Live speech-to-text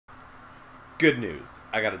Good news.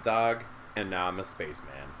 I got a dog, and now I'm a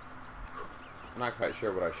spaceman. I'm not quite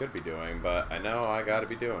sure what I should be doing, but I know I gotta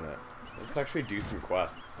be doing it. Let's actually do some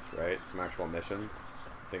quests, right? Some actual missions.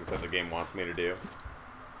 Things that the game wants me to do.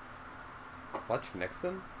 Clutch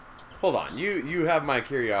Nixon? Hold on, you have my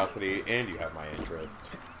curiosity, and you have my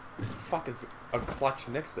interest. What the fuck is a Clutch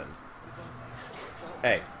Nixon?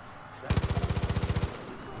 Hey.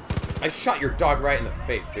 I shot your dog right in the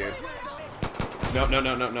face, dude. No, no,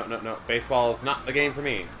 no, no, no, no, no. Baseball is not the game for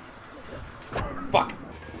me. Fuck.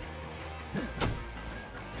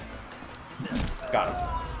 Got him.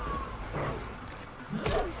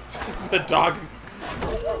 The dog.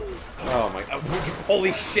 Oh my god.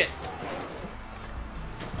 Holy shit.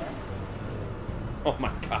 Oh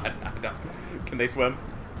my god. Can they swim?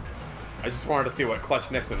 I just wanted to see what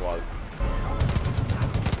Clutch Nixon was.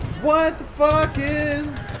 What the fuck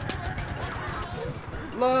is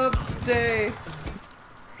love today?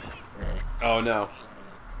 Oh no.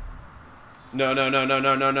 No, no, no, no,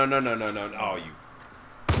 no, no, no, no, no, no, no. Oh, you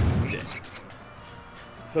dick.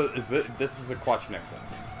 So this is a Clutch Nixon.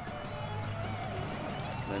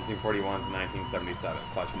 1941 to 1977.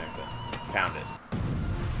 Clutch Nixon. Pound it.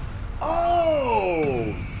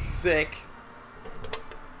 Oh, sick.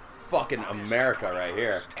 Fucking America right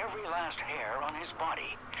here. Every last hair on his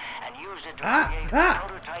body and used it to create a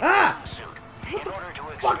prototype suit in order to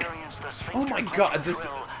experience the oh my god, this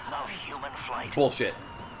of human flight. Bullshit.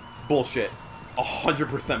 Bullshit.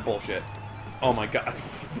 100% bullshit. Oh my god.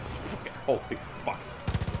 This fucking holy fuck.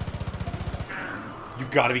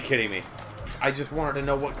 You've got to be kidding me. I just wanted to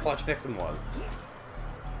know what Clutch Nixon was.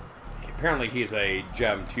 Apparently he's a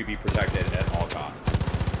gem to be protected at all costs.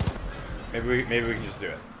 Maybe we can just do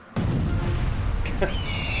it.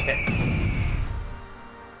 Shit.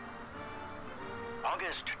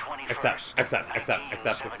 August 21st,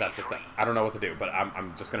 Accept. I don't know what to do, but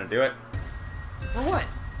I'm just gonna do it. For what?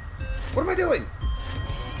 What am I doing?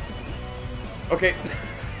 Okay.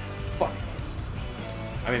 Fuck.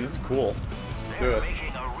 I mean, this is cool. Let's do it.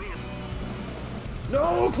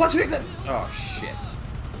 No, Clutch Nixon! Oh shit.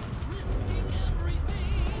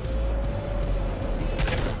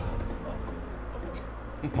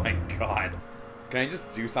 Oh my god. Can I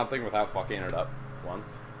just do something without fucking it up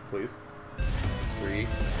once, please? 3,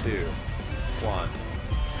 2, 1.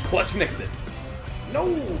 Clutch Nixon! No!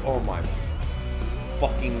 Oh my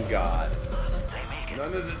fucking god. No,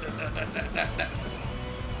 no, no, no, no, no, no, no.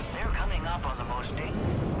 They're coming up on the most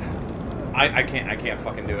I can't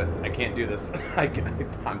fucking do it. I can't do this.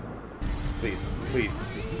 Please, please.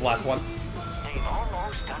 This is the last one. They've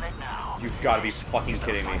almost done it now. You've got to be fucking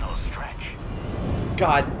kidding me.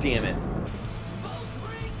 God damn it.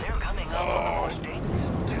 They're coming up on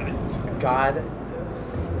the most God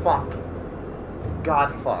fuck.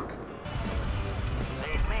 God fuck.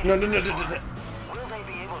 No, no, no, no, no. Will they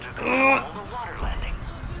be able to control the water landing?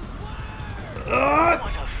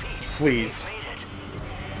 Please.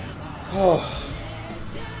 Oh.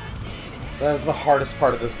 That is the hardest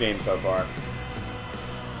part of this game so far.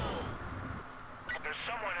 There's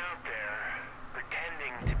someone out there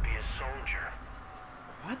pretending to be a soldier.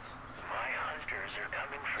 What? My hunters are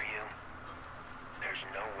coming for you. There's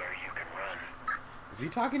nowhere you can run. Is he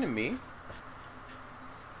talking to me?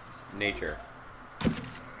 Nature.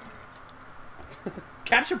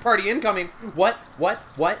 Capture party incoming! What? What?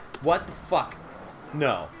 What? What the fuck?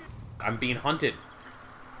 No. I'm being hunted.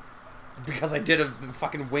 Because I did a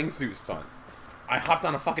fucking wingsuit stunt. I hopped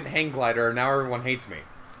on a fucking hang glider and now everyone hates me.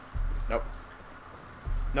 Nope.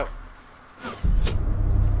 Nope.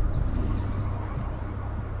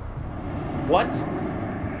 What?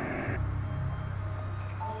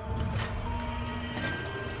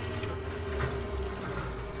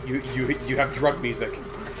 You have drug music.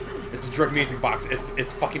 It's a drug music box.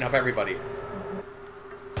 It's fucking up everybody.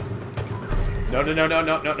 No, no, no, no,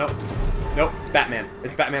 no, no, no. Nope, Batman.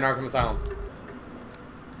 It's Batman Arkham Asylum.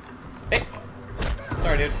 Hey!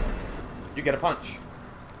 Sorry, dude. You get a punch.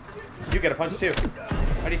 You get a punch, too.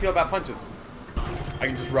 How do you feel about punches? I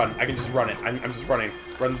can just run. I can just run it. I'm just running.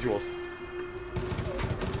 Run the jewels.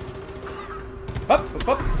 Up, up,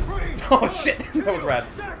 up. Oh, shit. That was rad.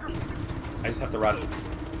 I just have to run.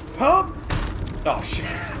 Up. Oh, shit.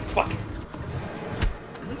 Fuck.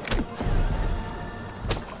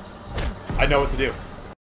 I know what to do.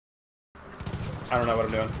 I don't know what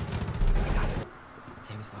I'm doing.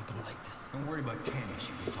 Tammy's not gonna like this. Don't worry about Tammy,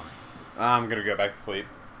 she'll be fine. I'm gonna go back to sleep.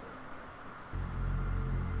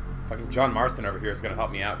 Fucking John Marston over here is gonna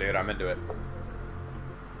help me out, dude. I'm into it.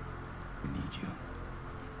 We need you.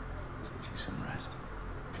 So take some rest.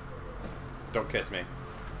 Don't kiss me.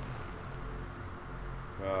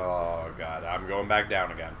 Oh, God. I'm going back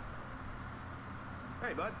down again.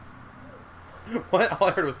 Hey, bud. What? All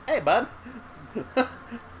I heard was, "Hey, bud." Yeah,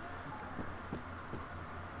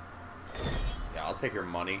 I'll take your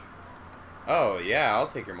money. Oh, yeah, I'll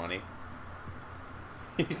take your money.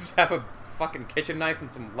 You just have a fucking kitchen knife and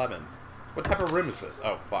some lemons. What type of room is this?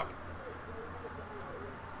 Oh, fuck.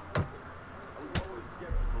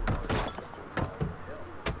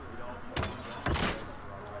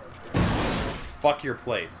 Fuck your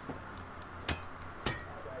place.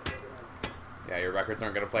 Yeah, your records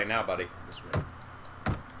aren't gonna play now, buddy. This way.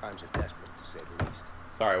 Times are desperate, to say the least.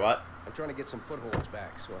 Sorry, what? I'm trying to get some footholds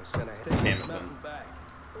back, so I sent a Jameson.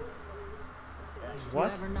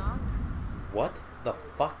 What? You ever knock? What the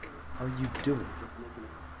fuck are you doing?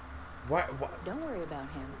 What? Don't worry about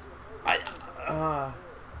him.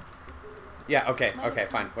 Yeah, okay, Might have okay,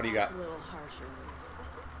 come fine. What do you got? across a little harsher.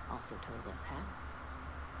 Also told us how.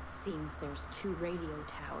 Seems there's 2 radio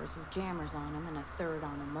towers with jammers on them and a 3rd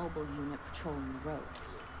on a mobile unit patrolling the roads.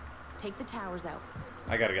 Take the towers out.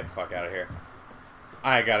 I gotta get the fuck out of here.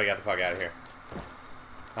 I gotta get the fuck out of here.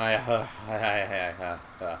 I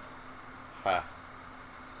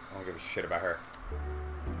don't give a shit about her.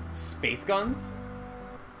 Space guns?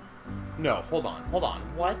 No, hold on,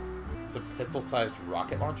 what? It's a pistol-sized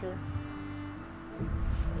rocket launcher?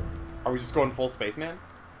 Are we just going full spaceman?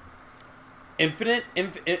 Infinite?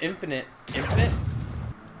 Infinite?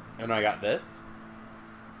 And I got this?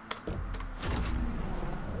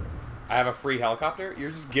 I have a free helicopter?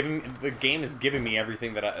 You're just giving... The game is giving me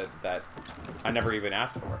everything that I never even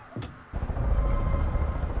asked for.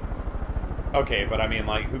 Okay, but I mean,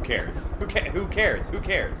 like, who cares? Who cares? Who cares? Who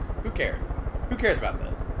cares? Who cares? Who cares about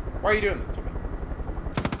this? Why are you doing this to me?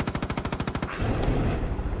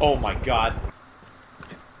 Oh my god.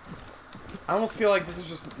 I almost feel like this is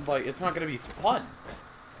just, like, it's not gonna be fun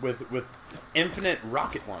with infinite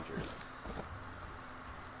rocket launchers.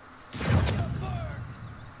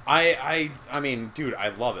 I mean, dude, I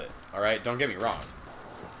love it, alright? Don't get me wrong.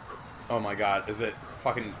 Oh my god, is it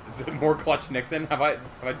more Clutch Nixon? Have I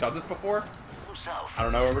done this before? I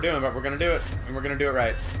don't know what we're doing, but we're gonna do it, and we're gonna do it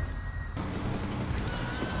right.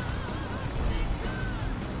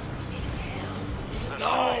 The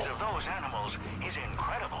size of those animals is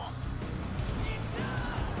incredible.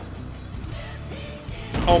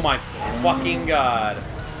 Oh my fucking god.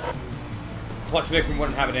 Clutch Nixon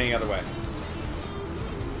wouldn't have it any other way.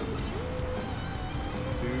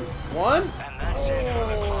 2, 1. And that's it for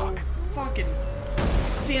the Oh, clock. fucking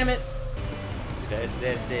damn it.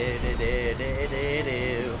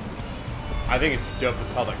 I think it's dope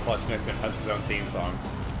as hell that Clutch Nixon has his own theme song.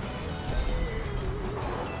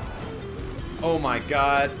 Oh my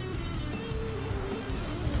god.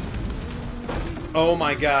 Oh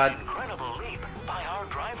my god. Incredible leap by our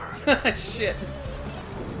driver. Shit.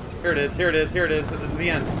 Here it is, here it is, here it is. This is the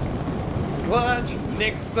end. Clutch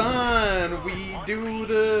Nixon, we do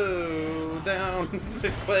the down the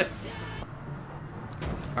cliff.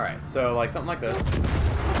 Alright, so like something like this.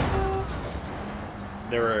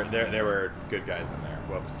 There were good guys in there.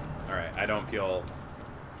 Whoops. Alright, I don't feel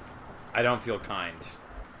kind.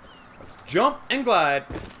 Let's jump and glide.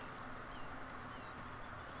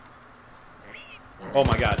 Oh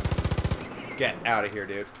my god. Get out of here,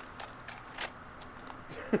 dude.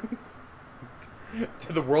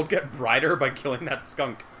 Did the world get brighter by killing that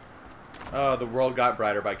skunk? Oh, the world got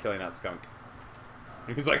brighter by killing that skunk.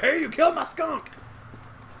 He's like, hey, you killed my skunk!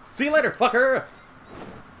 See you later, fucker!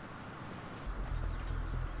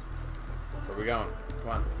 Where are we going? Come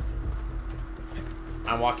on.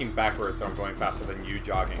 I'm walking backwards, so I'm going faster than you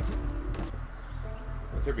jogging.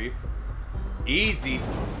 What's your beef? Easy!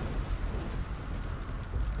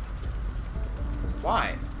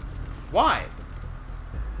 Why? Why?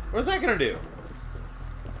 What's that gonna do?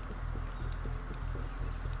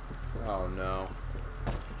 Oh no.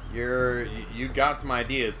 You got some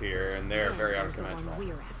ideas here, and they're very unconventional.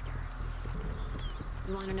 We're after.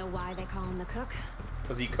 You want to know why they call him the cook?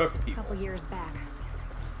 Because he cooks A people. couple years back,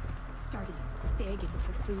 started begging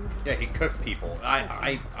for food. Yeah, he cooks people. If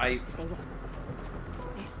they want.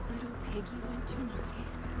 This little piggy went to market.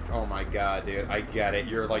 Oh my god, dude. I get it.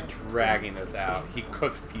 You're like dragging this out. He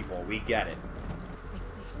cooks people. We get it. Sickly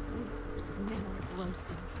sweet smell of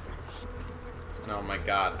roasted flesh. Oh my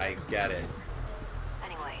god, I get it.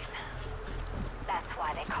 Anyways, that's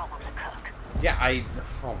why they call him the cook. Yeah,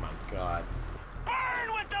 oh my god.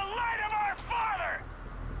 Burn with the light of our Father!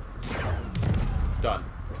 Done.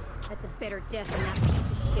 That's a better death than that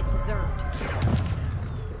piece of shit deserved.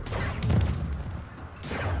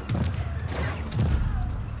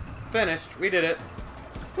 Finished. We did it.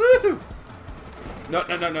 Woohoo! No,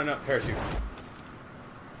 no, no, no, no. Parachute.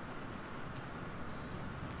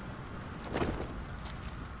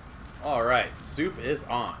 Alright, soup is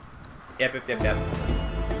on. Yep.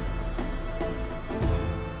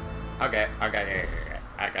 Okay.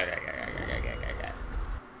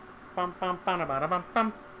 Bum bum bada bada bum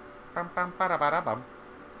bum. Bum bum bada bada bum.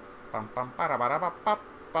 Bum bum bada bada bum bum.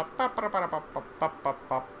 Bum bum bada bada bum bum bum bum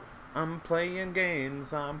bum. I'm playing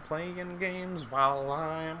games while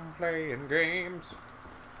I'm playing games.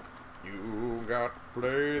 You got to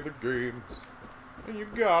play the games. You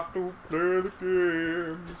got to play the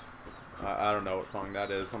games. I don't know what song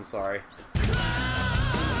that is, I'm sorry.